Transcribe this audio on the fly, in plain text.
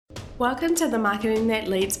Welcome to the Marketing That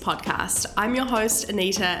Leads podcast. I'm your host,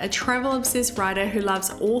 Anita, a travel-obsessed writer who loves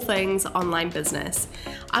all things online business.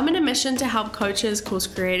 I'm on a mission to help coaches, course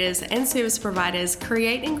creators, and service providers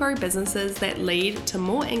create and grow businesses that lead to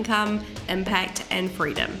more income, impact, and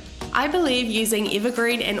freedom. I believe using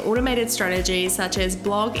evergreen and automated strategies such as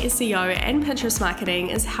blog, SEO, and Pinterest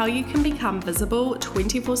marketing is how you can become visible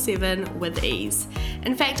 24/7 with ease.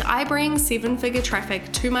 In fact, I bring seven-figure traffic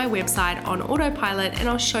to my website on autopilot, and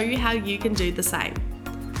I'll show you how you can do the same.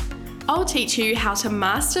 I'll teach you how to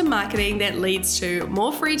master marketing that leads to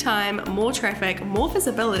more free time, more traffic, more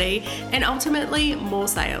visibility, and ultimately more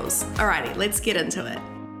sales. Alrighty, let's get into it.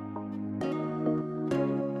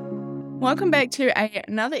 Welcome back to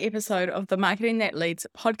another episode of the Marketing That Leads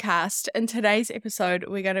podcast. In today's episode,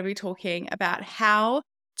 we're going to be talking about how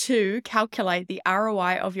to calculate the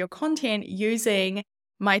ROI of your content using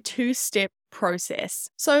my two-step process.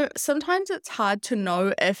 So sometimes it's hard to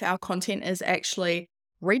know if our content is actually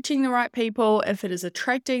reaching the right people, if it is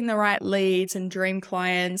attracting the right leads and dream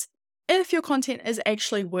clients, if your content is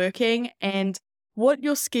actually working, and what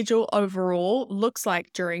your schedule overall looks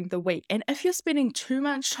like during the week, and if you're spending too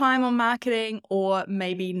much time on marketing or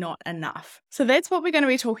maybe not enough. So that's what we're going to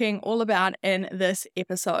be talking all about in this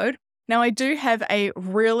episode. Now, I do have a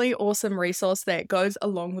really awesome resource that goes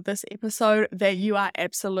along with this episode that you are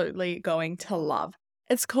absolutely going to love.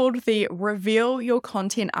 It's called the Reveal Your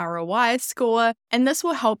Content ROI score, and this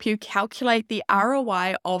will help you calculate the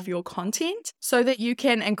ROI of your content so that you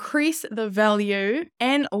can increase the value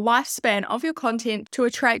and lifespan of your content to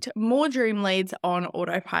attract more dream leads on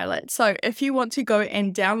autopilot. So if you want to go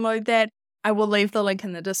and download that, I will leave the link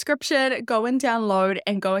in the description. Go and download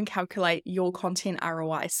and go and calculate your content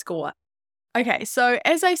ROI score. Okay, so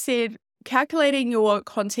as I said, calculating your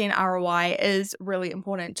content ROI is really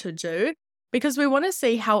important to do, because we want to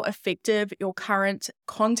see how effective your current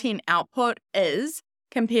content output is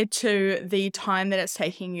compared to the time that it's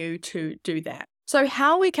taking you to do that. So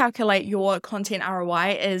how we calculate your content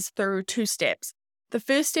ROI is through two steps. The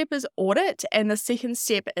first step is audit, and the second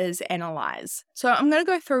step is analyze. So I'm going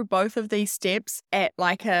to go through both of these steps at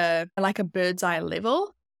like a bird's eye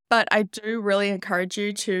level, but I do really encourage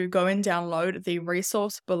you to go and download the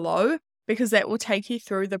resource below, because that will take you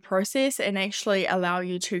through the process and actually allow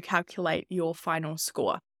you to calculate your final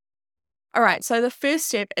score. All right, so the first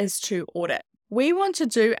step is to audit. We want to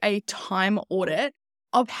do a time audit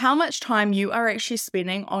of how much time you are actually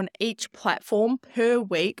spending on each platform per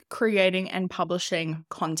week creating and publishing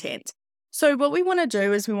content. So what we want to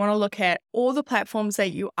do is we want to look at all the platforms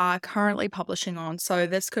that you are currently publishing on. So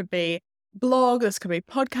this could be blog, this could be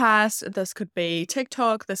podcast, this could be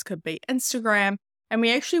TikTok, this could be Instagram. And we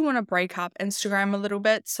actually want to break up Instagram a little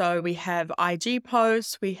bit. So we have IG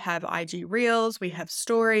posts, we have IG reels, we have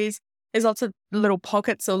stories. There's lots of little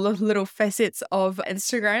pockets or little facets of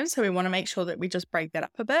Instagram. So we want to make sure that we just break that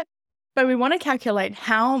up a bit. But we want to calculate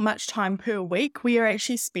how much time per week we are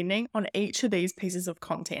actually spending on each of these pieces of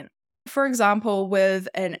content. For example, with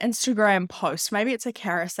an Instagram post, maybe it's a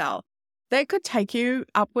carousel. That could take you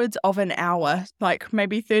upwards of an hour, like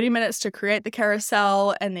maybe 30 minutes to create the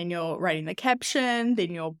carousel, and then you're writing the caption,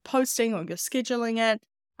 then you're posting or you're scheduling it,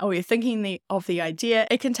 or you're thinking of the idea.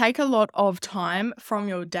 It can take a lot of time from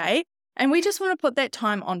your day, and we just want to put that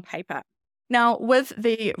time on paper. Now, with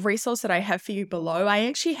the resource that I have for you below, I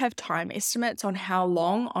actually have time estimates on how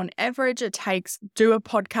long on average it takes to do a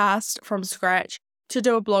podcast from scratch, to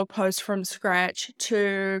do a blog post from scratch,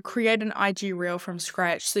 to create an IG reel from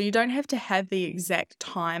scratch. So you don't have to have the exact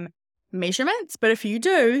time measurements, but if you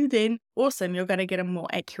do, then awesome, you're going to get a more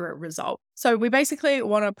accurate result. So we basically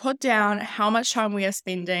want to put down how much time we are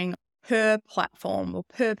spending per platform or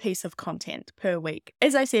per piece of content per week.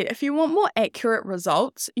 As I said, if you want more accurate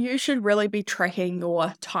results, you should really be tracking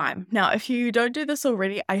your time. Now, if you don't do this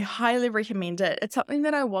already, I highly recommend it. It's something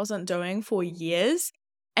that I wasn't doing for years.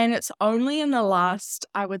 And it's only in the last,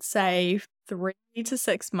 I would say, 3 to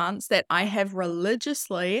 6 months that I have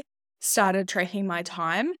religiously started tracking my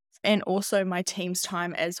time, and also my team's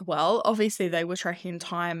time as well. Obviously, they were tracking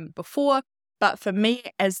time before, but for me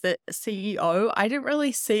as the CEO, I didn't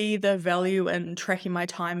really see the value in tracking my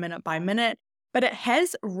time minute by minute, but it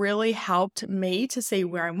has really helped me to see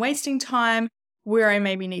where I'm wasting time, where I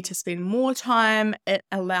maybe need to spend more time. It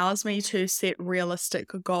allows me to set realistic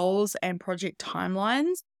goals and project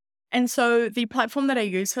timelines. And so the platform that I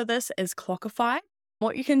use for this is Clockify.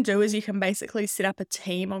 What you can do is you can basically set up a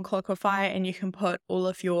team on Clockify, and you can put all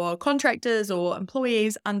of your contractors or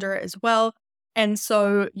employees under it as well. And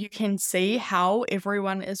so you can see how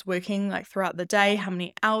everyone is working like throughout the day, how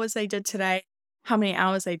many hours they did today, how many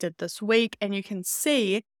hours they did this week, and you can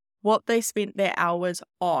see what they spent their hours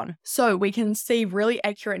on. So we can see really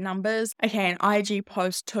accurate numbers. Okay, an IG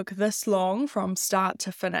post took this long from start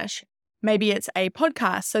to finish. Maybe it's a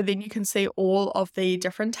podcast, so then you can see all of the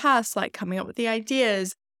different tasks, like coming up with the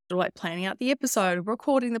ideas, or like planning out the episode,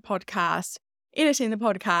 recording the podcast, editing the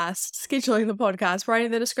podcast, scheduling the podcast,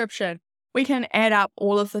 writing the description. We can add up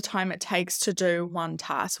all of the time it takes to do one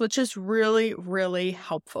task, which is really, really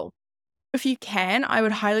helpful. If you can, I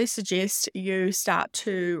would highly suggest you start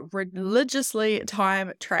to religiously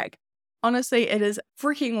time track. Honestly, it is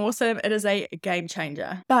freaking awesome. It is a game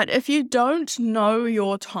changer. But if you don't know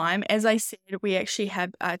your time, as I said, we actually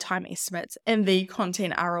have time estimates in the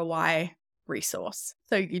Content ROI resource.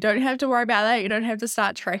 So you don't have to worry about that. You don't have to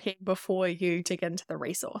start tracking before you dig into the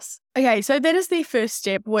resource. Okay, so that is the first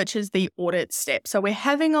step, which is the audit step. So we're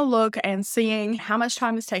having a look and seeing how much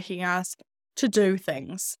time it's taking us to do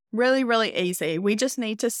things. Really, really easy. We just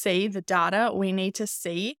need to see the data. We need to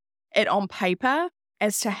see it on paper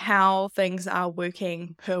as to how things are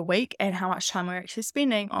working per week and how much time we're actually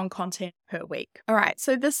spending on content per week. All right,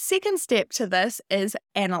 so the second step to this is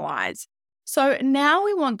analyze. So now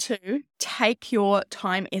we want to take your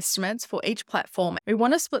time estimates for each platform. We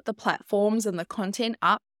want to split the platforms and the content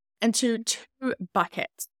up into two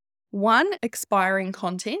buckets. One, expiring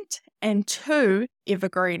content, and two,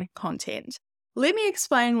 evergreen content. Let me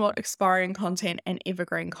explain what expiring content and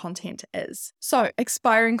evergreen content is. So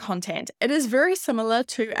expiring content, it is very similar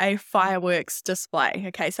to a fireworks display.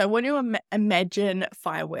 Okay, so when you imagine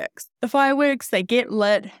fireworks, the fireworks, they get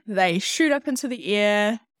lit, they shoot up into the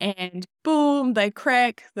air, and boom, they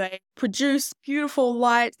crack, they produce beautiful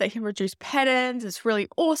light, they can produce patterns, it's really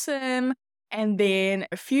awesome. And then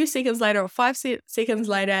a few seconds later or 5 seconds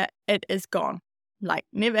later, it is gone. Like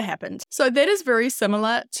never happened. So that is very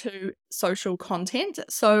similar to social content.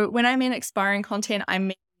 So when I mean expiring content,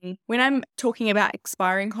 when I'm talking about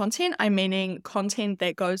expiring content, I'm meaning content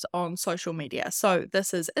that goes on social media. So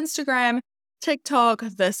this is Instagram, TikTok,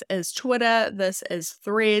 this is Twitter, this is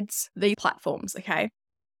Threads, these platforms, okay?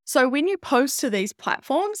 So when you post to these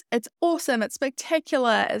platforms, it's awesome, it's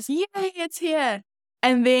spectacular, it's yay, it's here.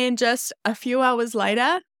 And then just a few hours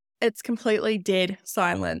later, it's completely dead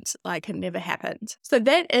silent, like it never happened. So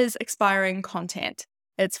that is expiring content.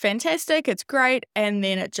 It's fantastic, it's great, and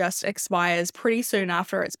then it just expires pretty soon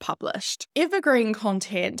after it's published. Evergreen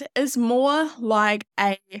content is more like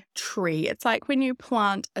a tree. It's like when you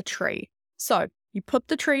plant a tree. So you put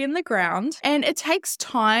the tree in the ground, and it takes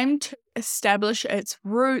time to establish its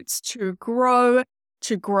roots, to grow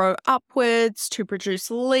upwards, to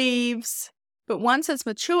produce leaves. But once it's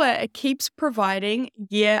mature, it keeps providing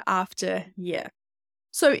year after year.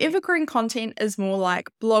 So evergreen content is more like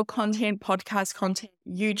blog content, podcast content,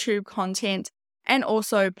 YouTube content, and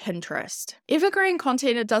also Pinterest. Evergreen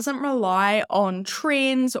content, it doesn't rely on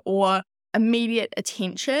trends or immediate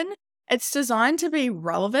attention. It's designed to be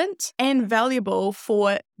relevant and valuable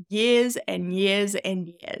for years and years and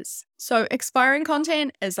years. So expiring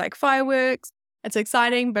content is like fireworks. It's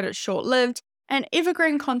exciting, but it's short-lived. And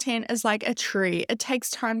evergreen content is like a tree. It takes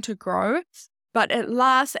time to grow, but it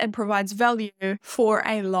lasts and provides value for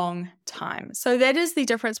a long time. So that is the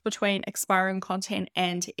difference between expiring content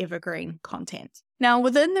and evergreen content. Now,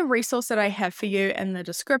 within the resource that I have for you in the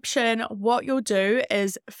description, what you'll do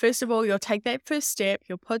is, first of all, you'll take that first step,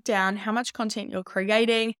 you'll put down how much content you're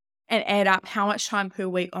creating and add up how much time per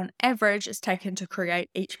week on average is taken to create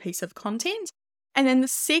each piece of content. And then the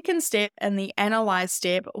second step and the analyze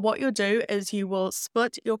step, what you'll do is you will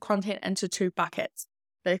split your content into two buckets,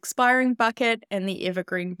 the expiring bucket and the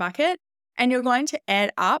evergreen bucket, and you're going to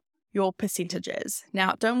add up your percentages.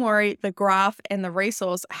 Now, don't worry, the graph and the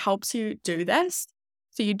resource helps you do this.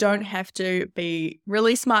 So you don't have to be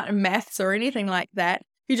really smart in maths or anything like that.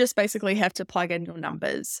 You just basically have to plug in your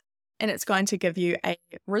numbers, and it's going to give you a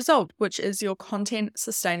result, which is your content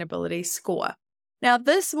sustainability score. Now,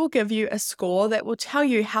 this will give you a score that will tell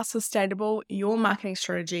you how sustainable your marketing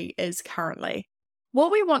strategy is currently.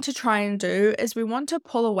 What we want to try and do is we want to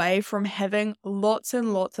pull away from having lots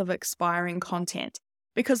and lots of expiring content,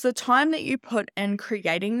 because the time that you put in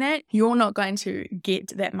creating that, you're not going to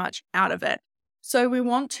get that much out of it. So we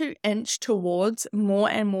want to inch towards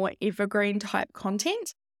more and more evergreen type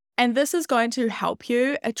content. And this is going to help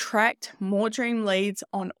you attract more dream leads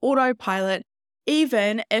on autopilot,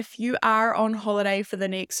 even if you are on holiday for the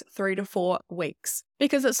next 3 to 4 weeks,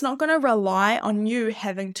 because it's not going to rely on you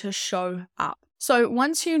having to show up. So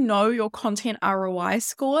once you know your content ROI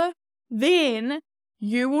score, then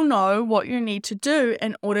you will know what you need to do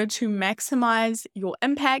in order to maximize your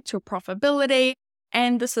impact, your profitability,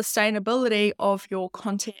 and the sustainability of your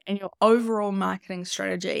content and your overall marketing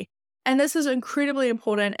strategy. And this is incredibly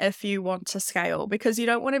important if you want to scale, because you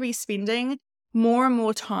don't want to be spending more and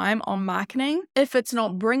more time on marketing if it's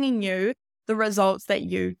not bringing you the results that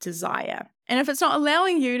you desire. And if it's not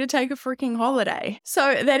allowing you to take a freaking holiday.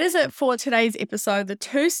 So that is it for today's episode. The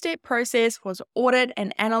 2-step process was audit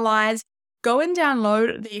and analyze. Go and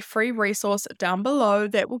download the free resource down below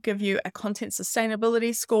that will give you a content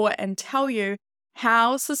sustainability score and tell you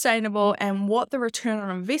how sustainable and what the return on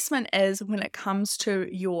investment is when it comes to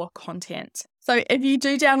your content. So if you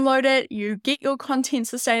do download it, you get your content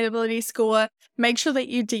sustainability score, make sure that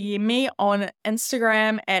you DM me on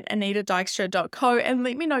Instagram at anitadykstra.co and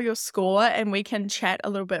let me know your score, and we can chat a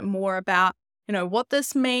little bit more about what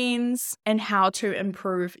this means and how to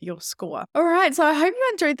improve your score. All right, so I hope you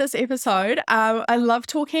enjoyed this episode. I love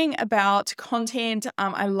talking about content.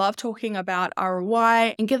 I love talking about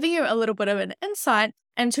ROI and giving you a little bit of an insight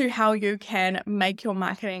into how you can make your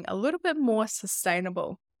marketing a little bit more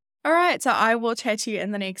sustainable. All right, so I will chat to you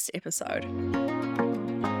in the next episode.